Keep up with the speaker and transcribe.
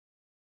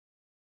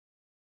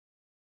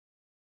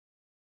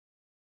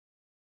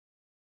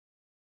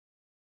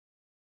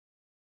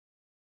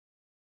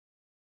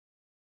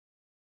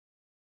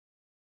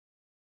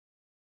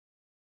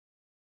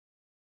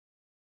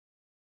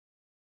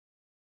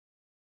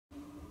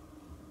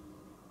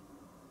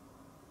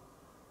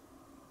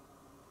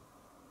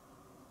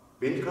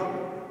Velkommen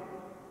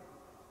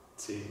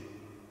til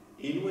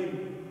endnu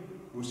en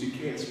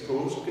musikalsk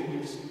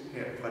påskehilsen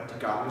her fra De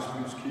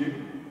Gamles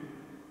Kirke.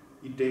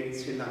 I dag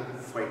til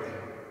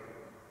Langfredag.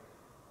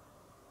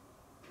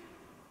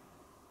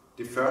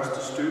 Det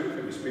første stykke,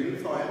 vi vil spille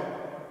for jer,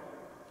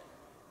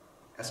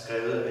 er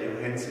skrevet af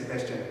Johann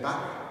Sebastian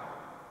Bach,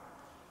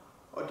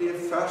 og det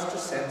er første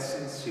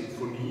satsens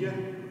sinfonier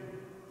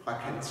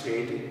fra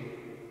kantate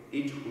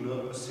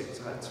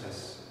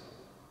 156.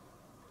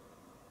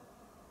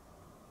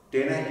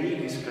 Den er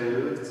egentlig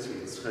skrevet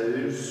til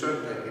tredje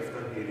søndag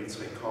efter Hellig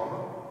Tre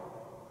Konger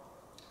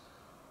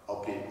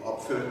og blev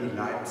opført i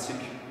Leipzig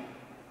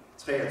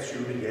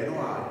 23.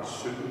 januar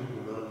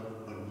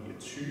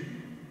 1729.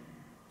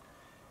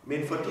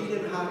 Men fordi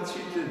den har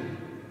titlen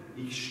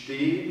Ich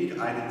stehe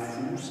mit einem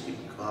Fuß im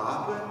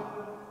Grabe,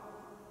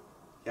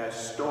 jeg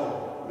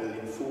står med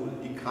en fod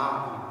i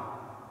graven,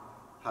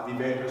 har vi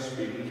valgt at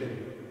spille den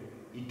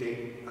i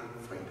dag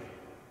langfredag.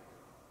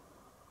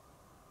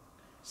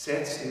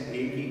 Satsen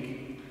indgik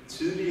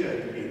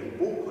tidligere i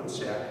en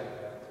obokoncert,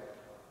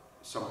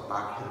 som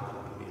Bach havde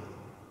komponeret.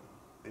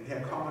 Men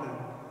her kommer den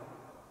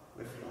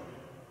med fløjte.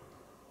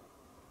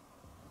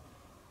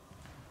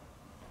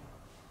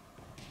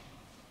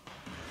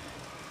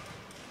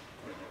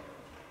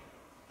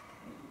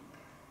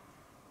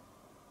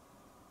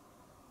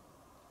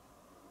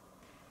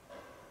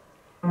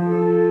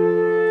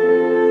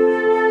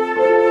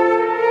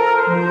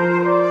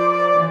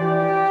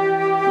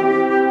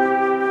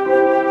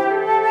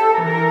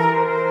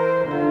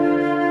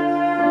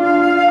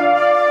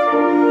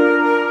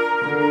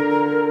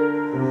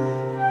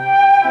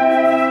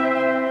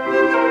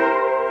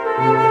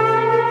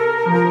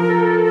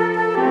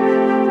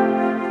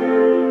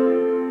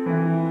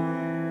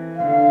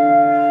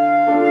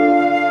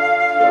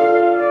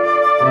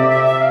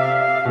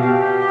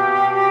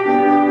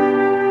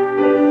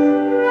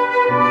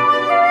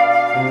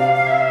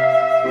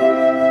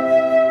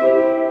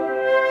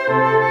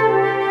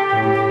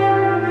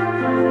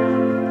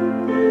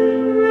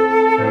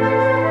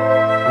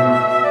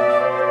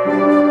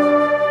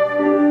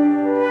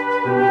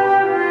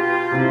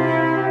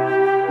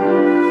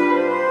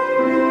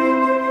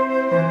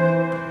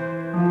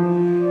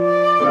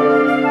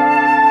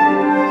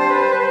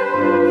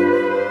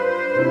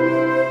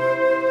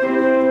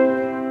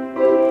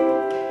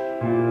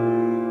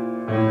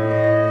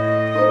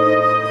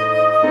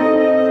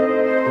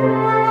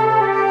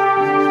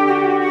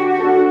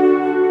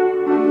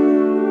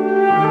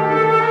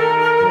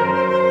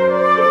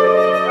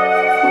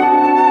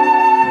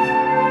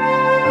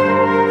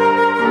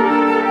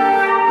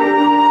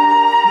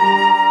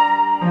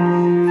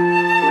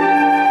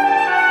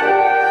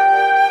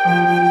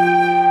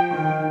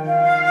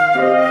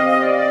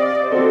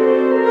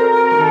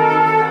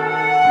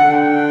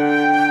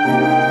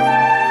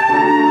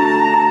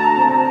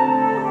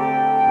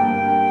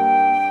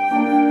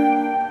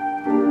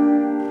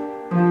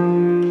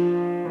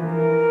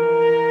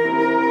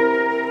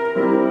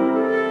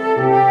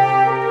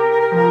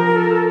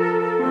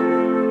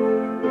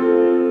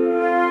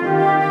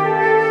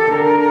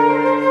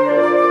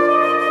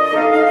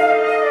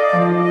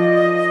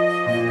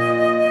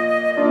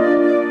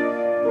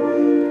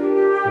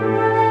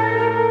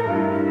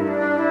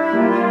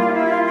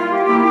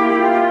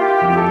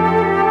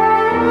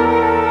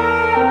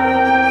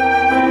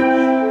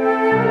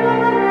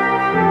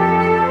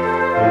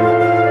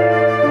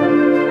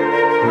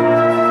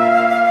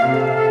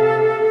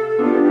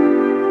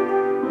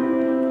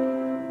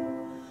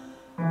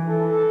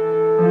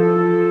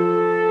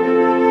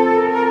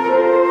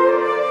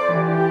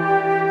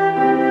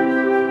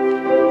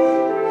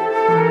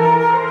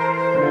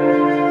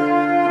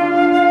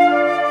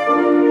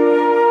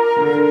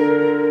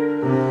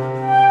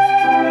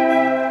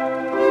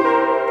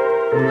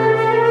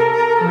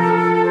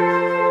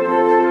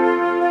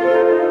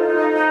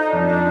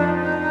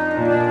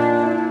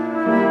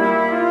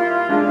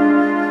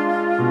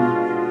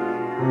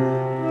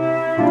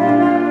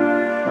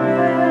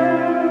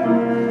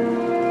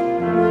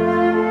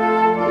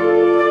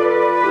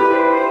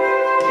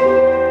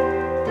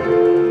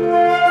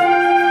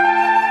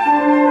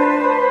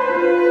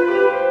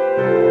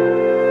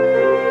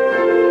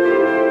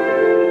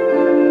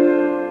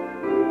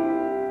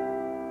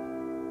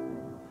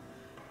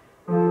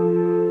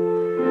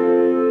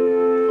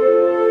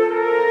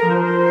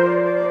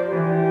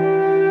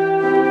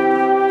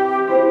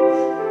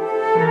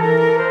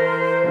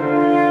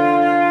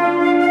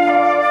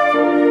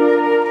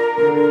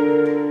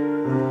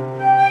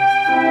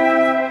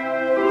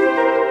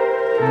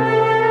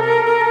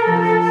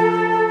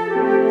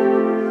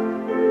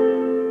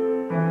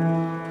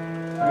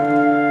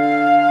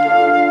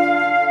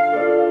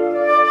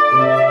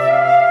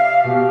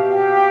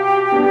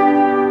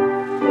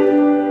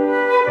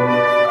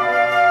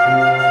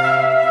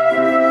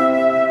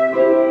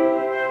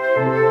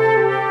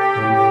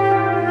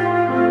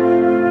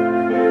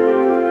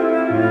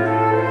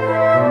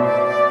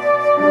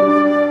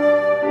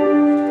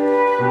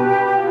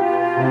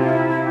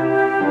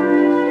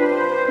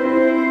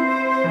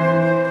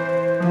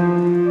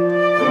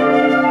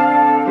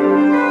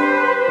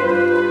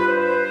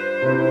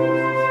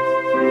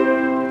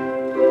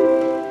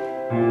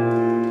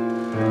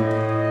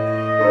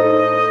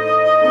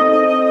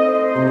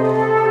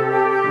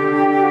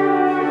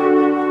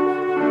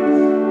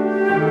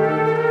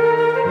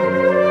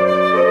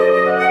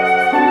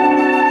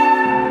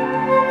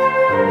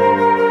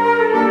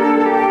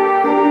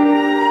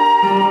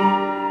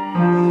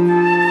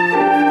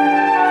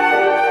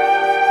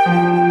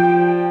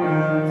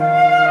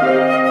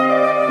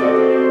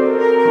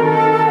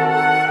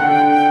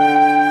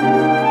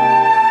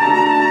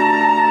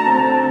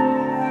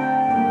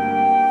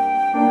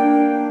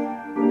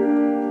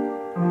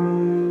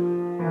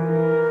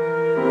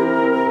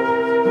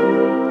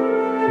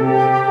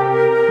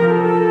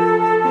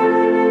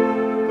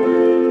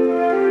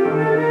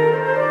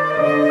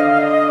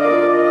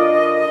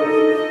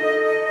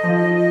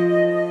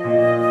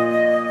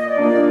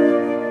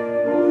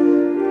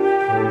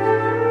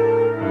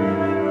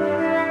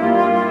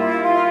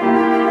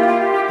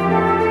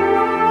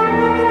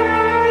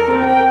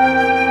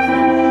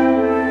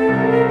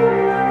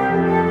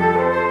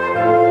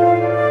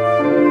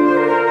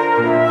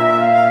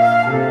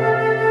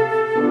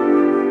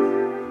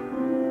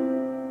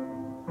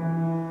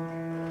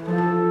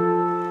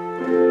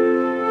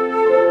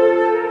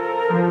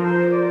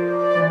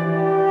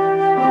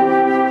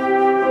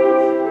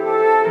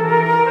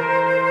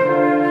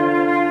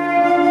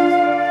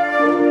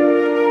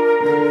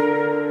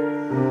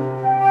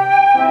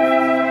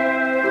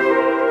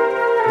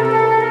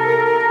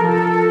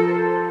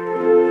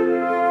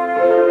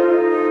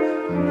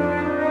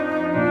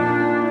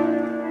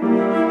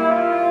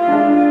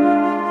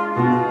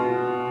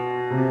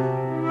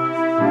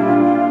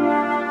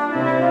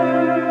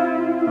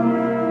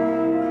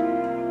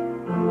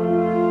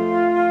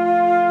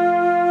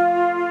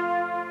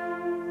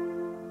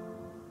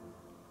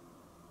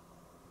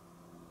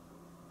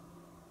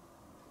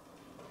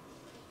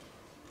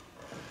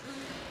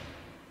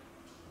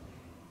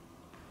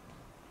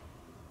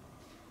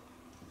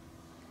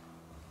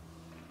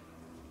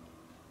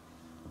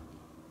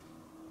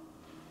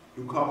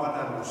 Nu kommer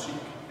der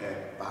musik af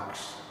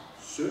Bachs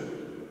søn,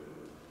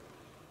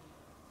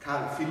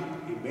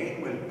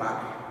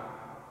 C.Ph.E.Bach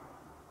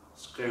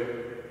skrev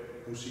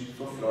musik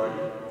for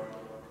fløjte,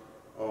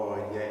 og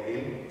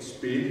Yael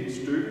spillede et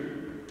stykke,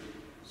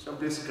 som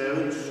blev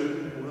skrevet i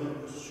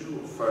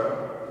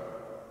 1747,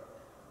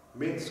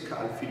 mens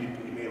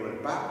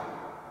C.Ph.E.Bach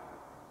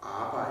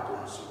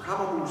arbejdede som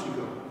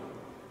kammermusiker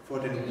for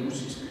den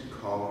russiske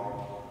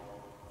konge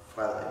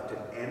Frederik den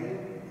anden,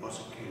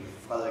 også kaldet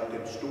Frederik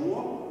den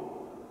Store,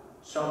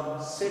 som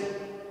selv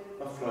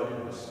var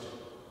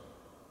fløjtenist.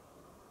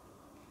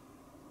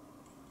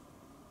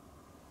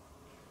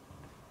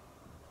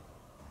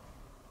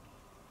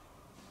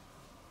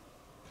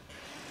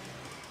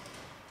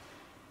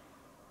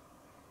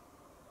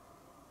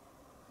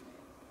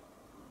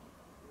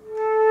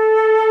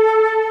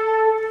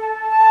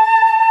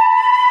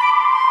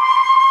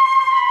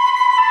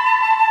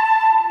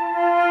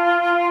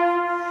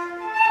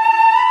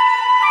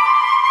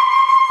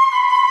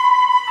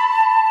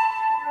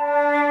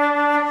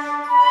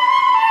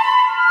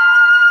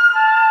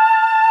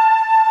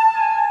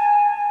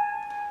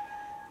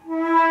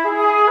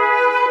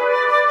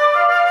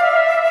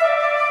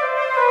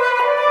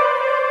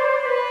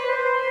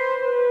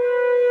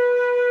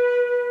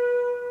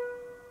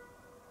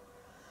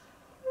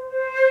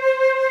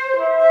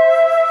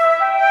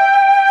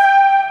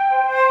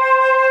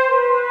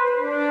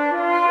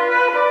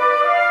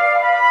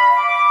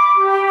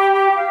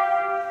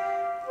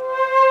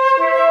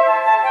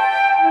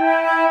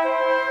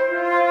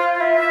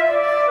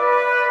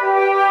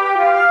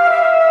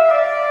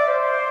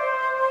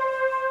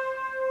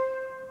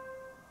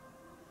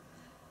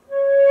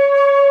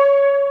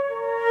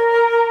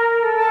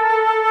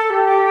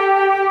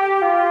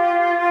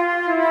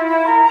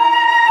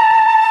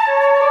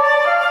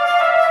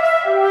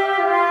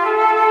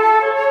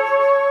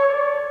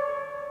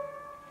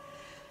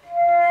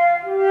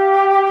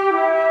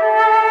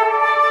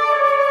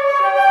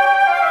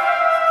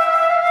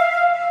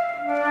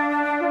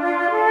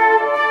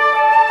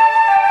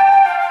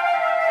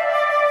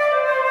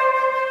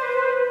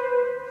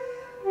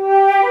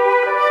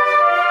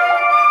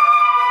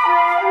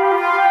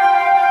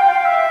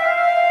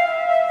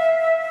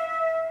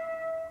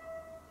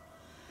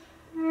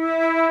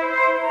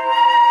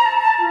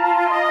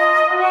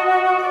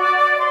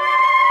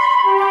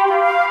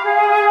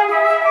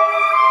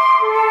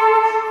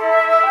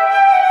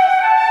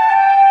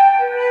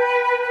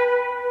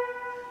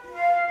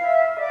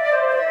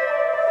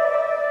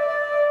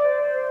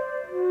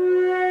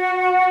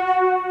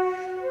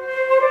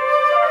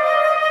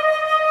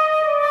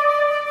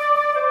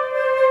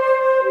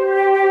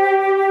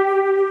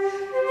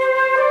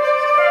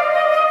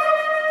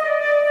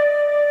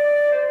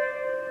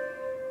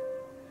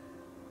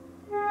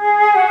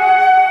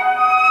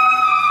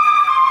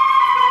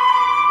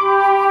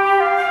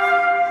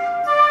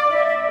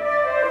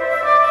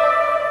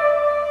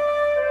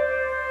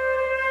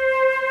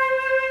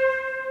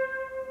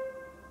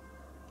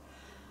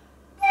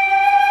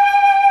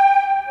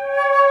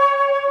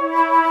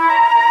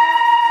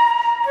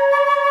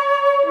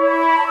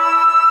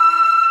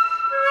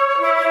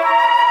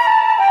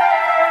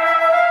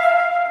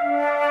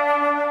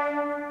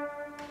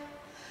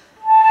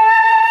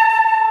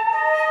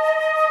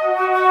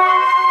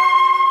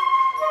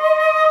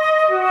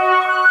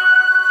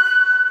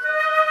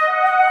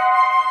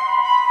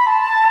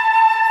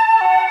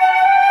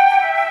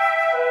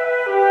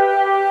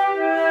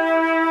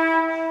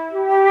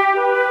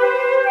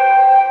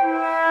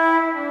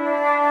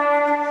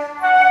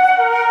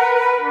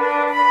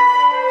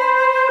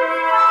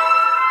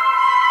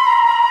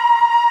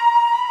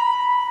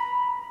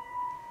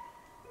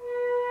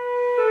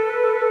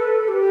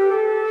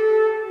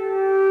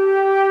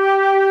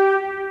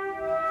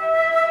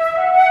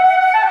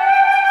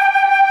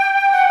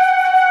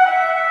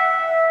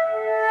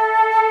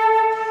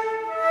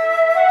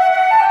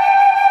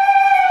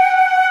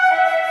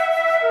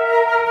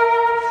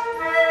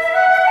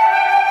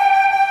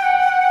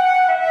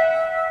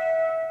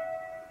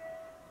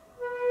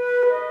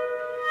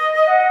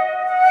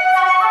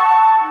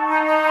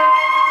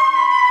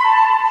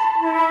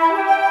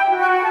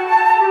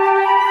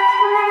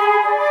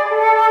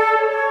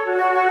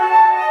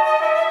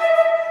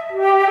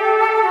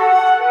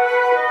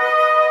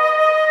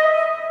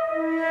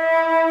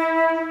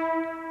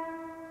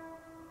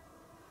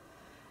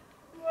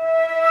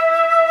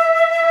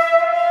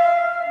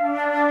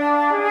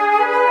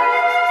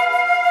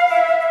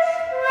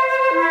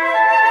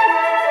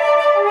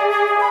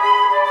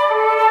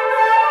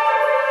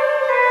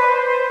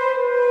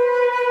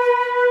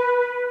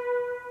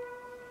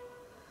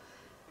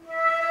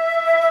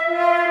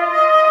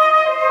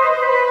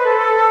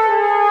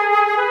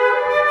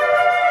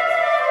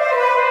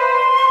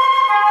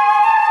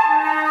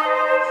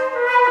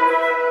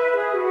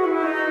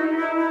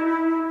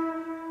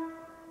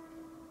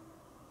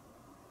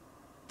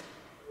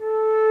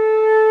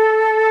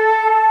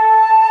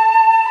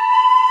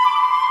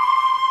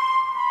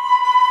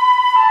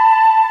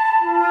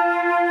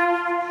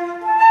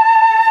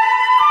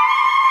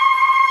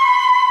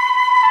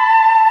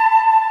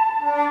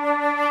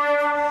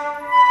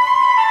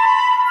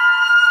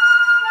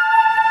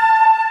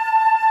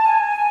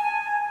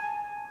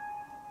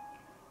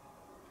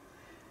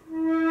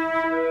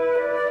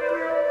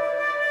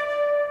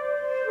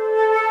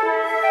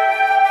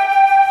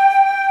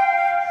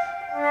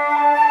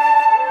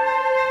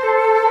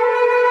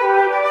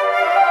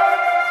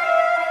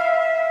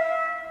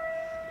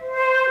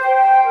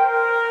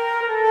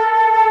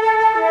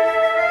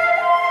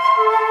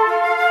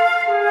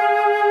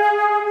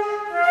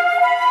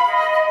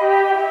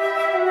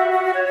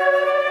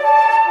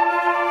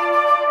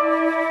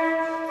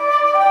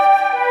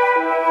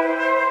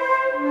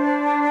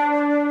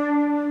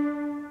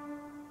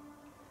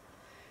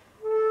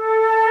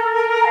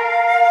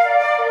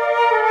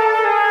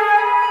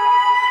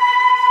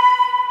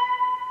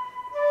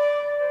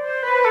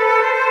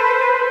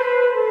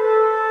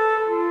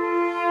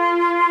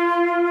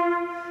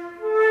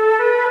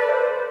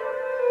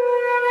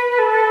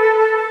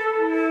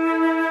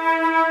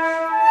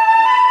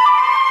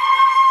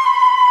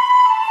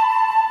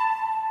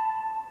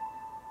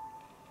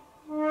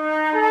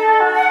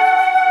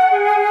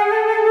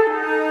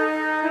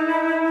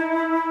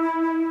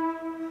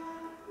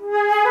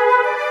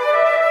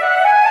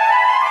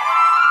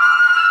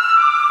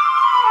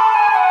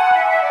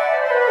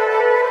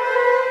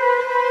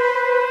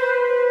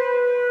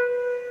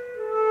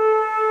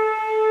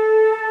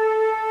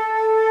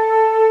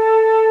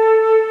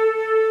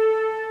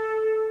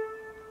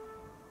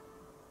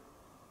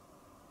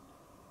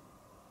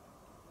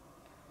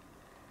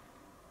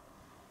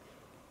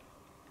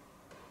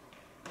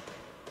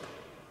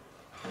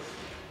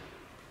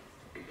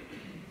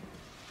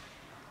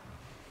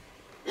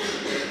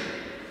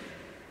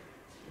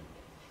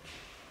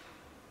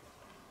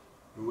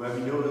 Nu er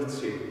vi nået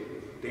til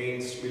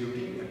dagens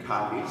melodi af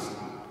Carl Nielsen.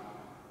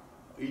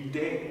 Og i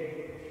dag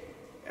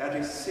er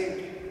det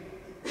Sænk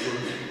på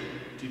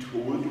dit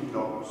hoved,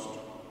 blomst.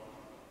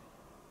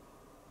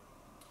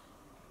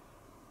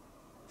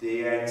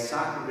 Det er en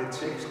sang med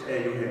tekst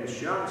af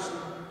J Jørgensen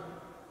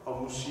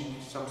og musik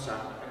som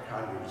sang af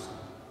Carl Nielsen.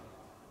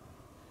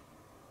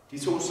 De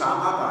to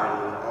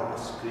samarbejdede om at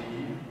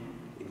skrive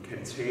en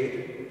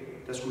kantate,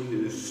 der skulle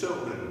hedde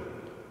Søvnen.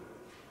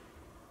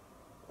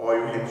 Og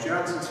J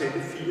Jørgensen sendte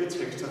 4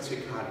 tekster til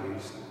Carl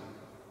Nielsen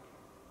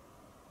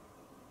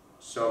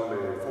som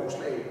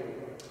forslag,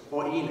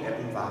 hvor en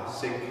af dem var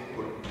Sænk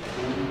på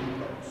hoved,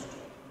 blomst.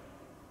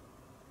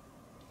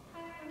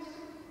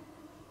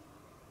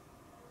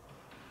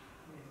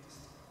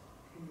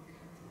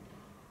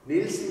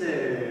 Nielsen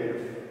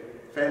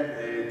fandt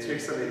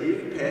teksterne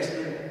ikke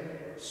passende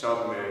som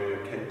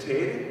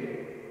kantate,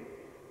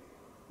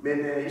 men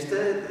i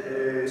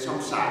stedet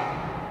som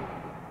sang.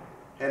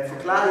 Han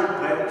forklarede et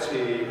brev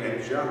til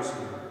J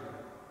Jørgensen,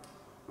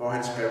 hvor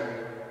han skrev: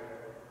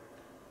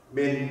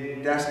 men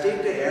deres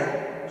digte er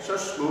så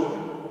smukke,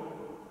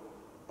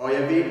 og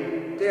jeg vil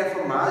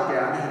derfor meget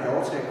gerne have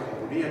lov til at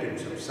komponere dem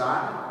som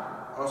sange,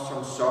 og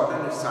som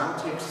sådanne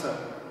sangtekster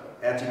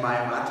er de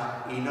mig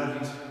ret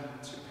inderligt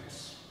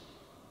tilpas.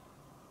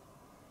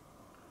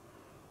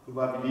 Nu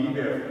var vi lige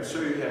ved at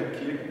besøge her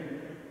i kirken,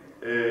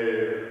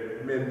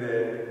 men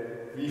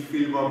vi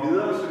filmer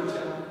videre, synes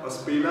jeg, og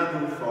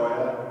spiller nu for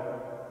jer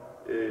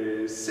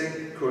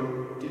Sænk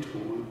kun dit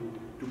hoved,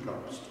 du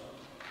blomst.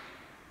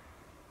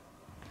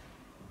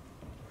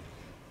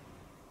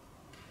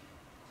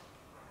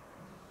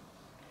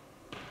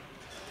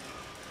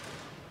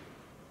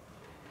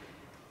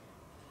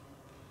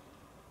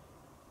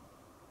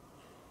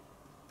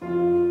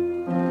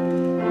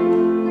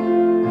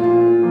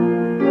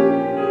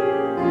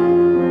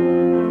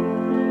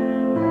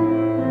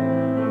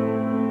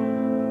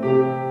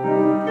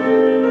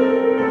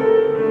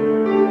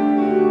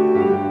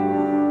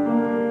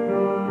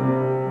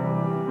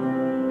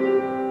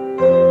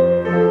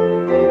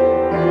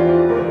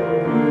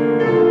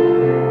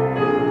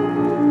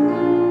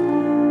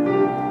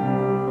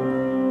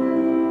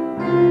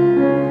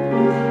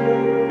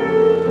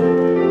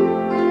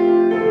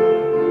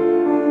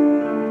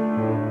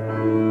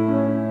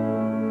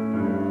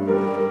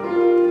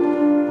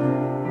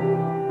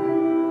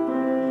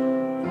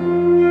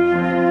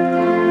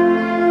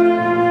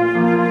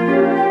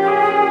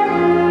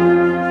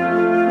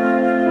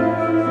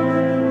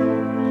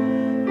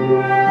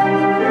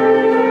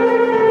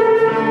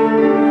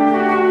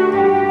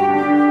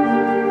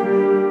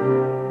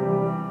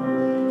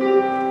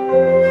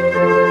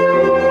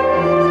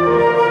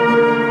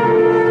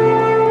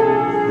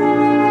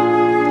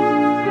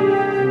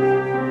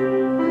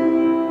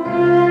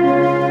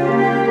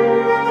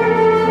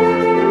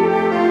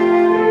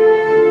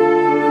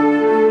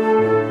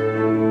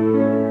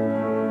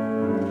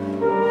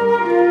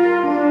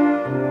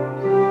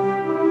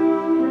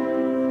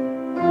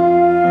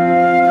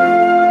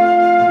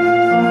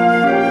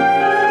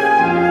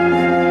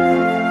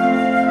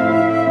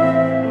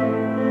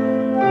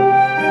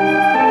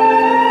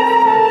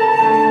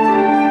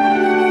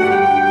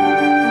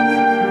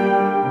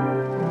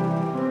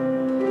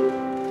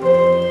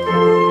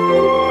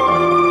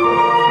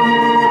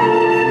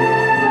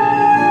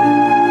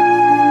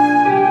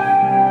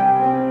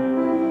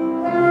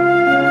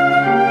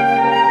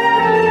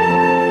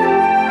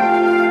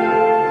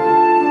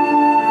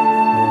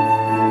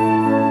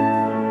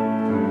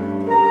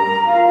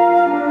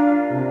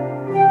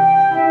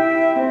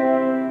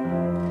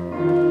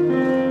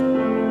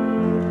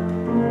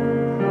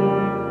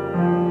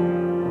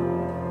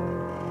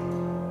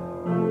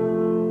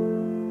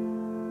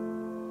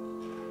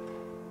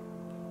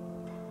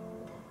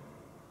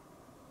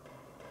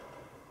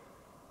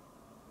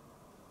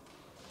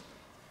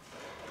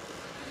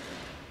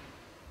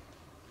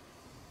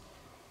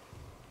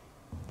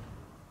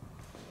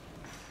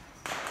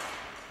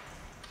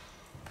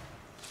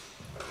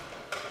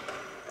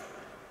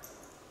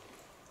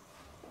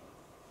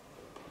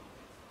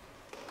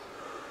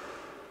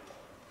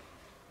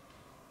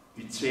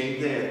 Vi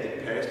tænkte, at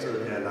det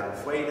passede her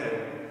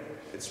Langfredag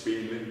at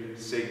spille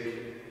Sænk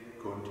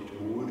kun dit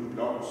hoved, du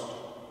blomst.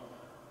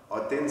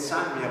 Og den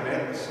sang, vi har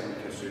valgt, som I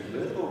kan synge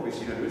med på,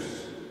 hvis I har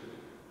lyst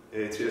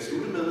til at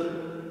slutte med,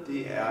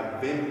 det er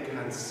Hvem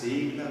kan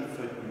segla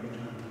for utan?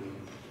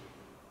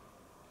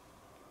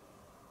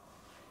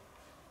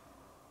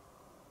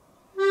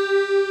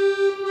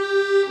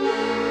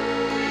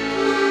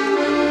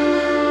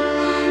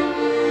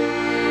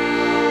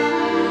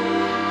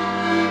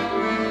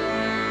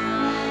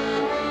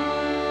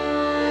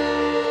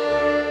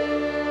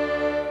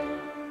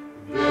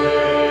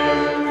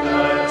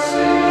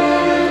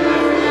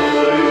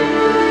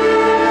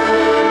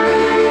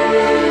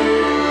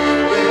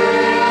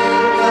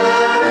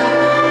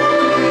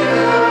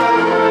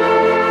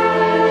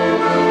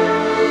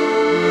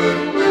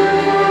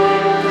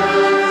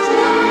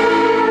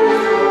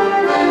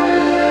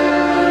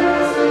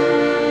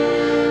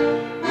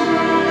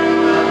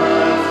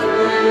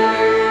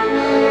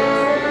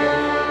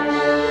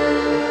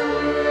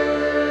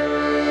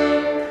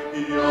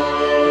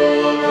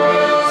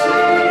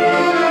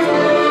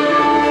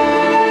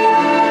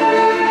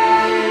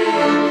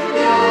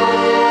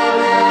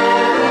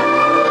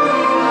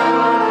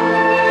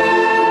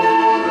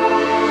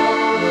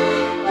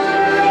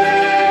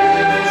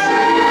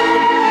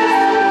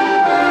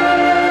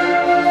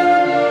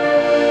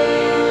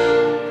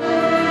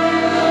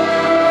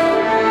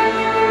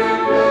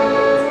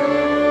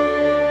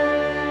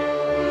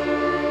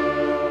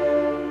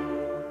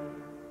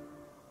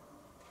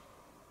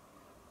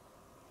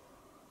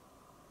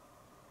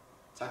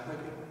 Tak,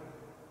 Michael.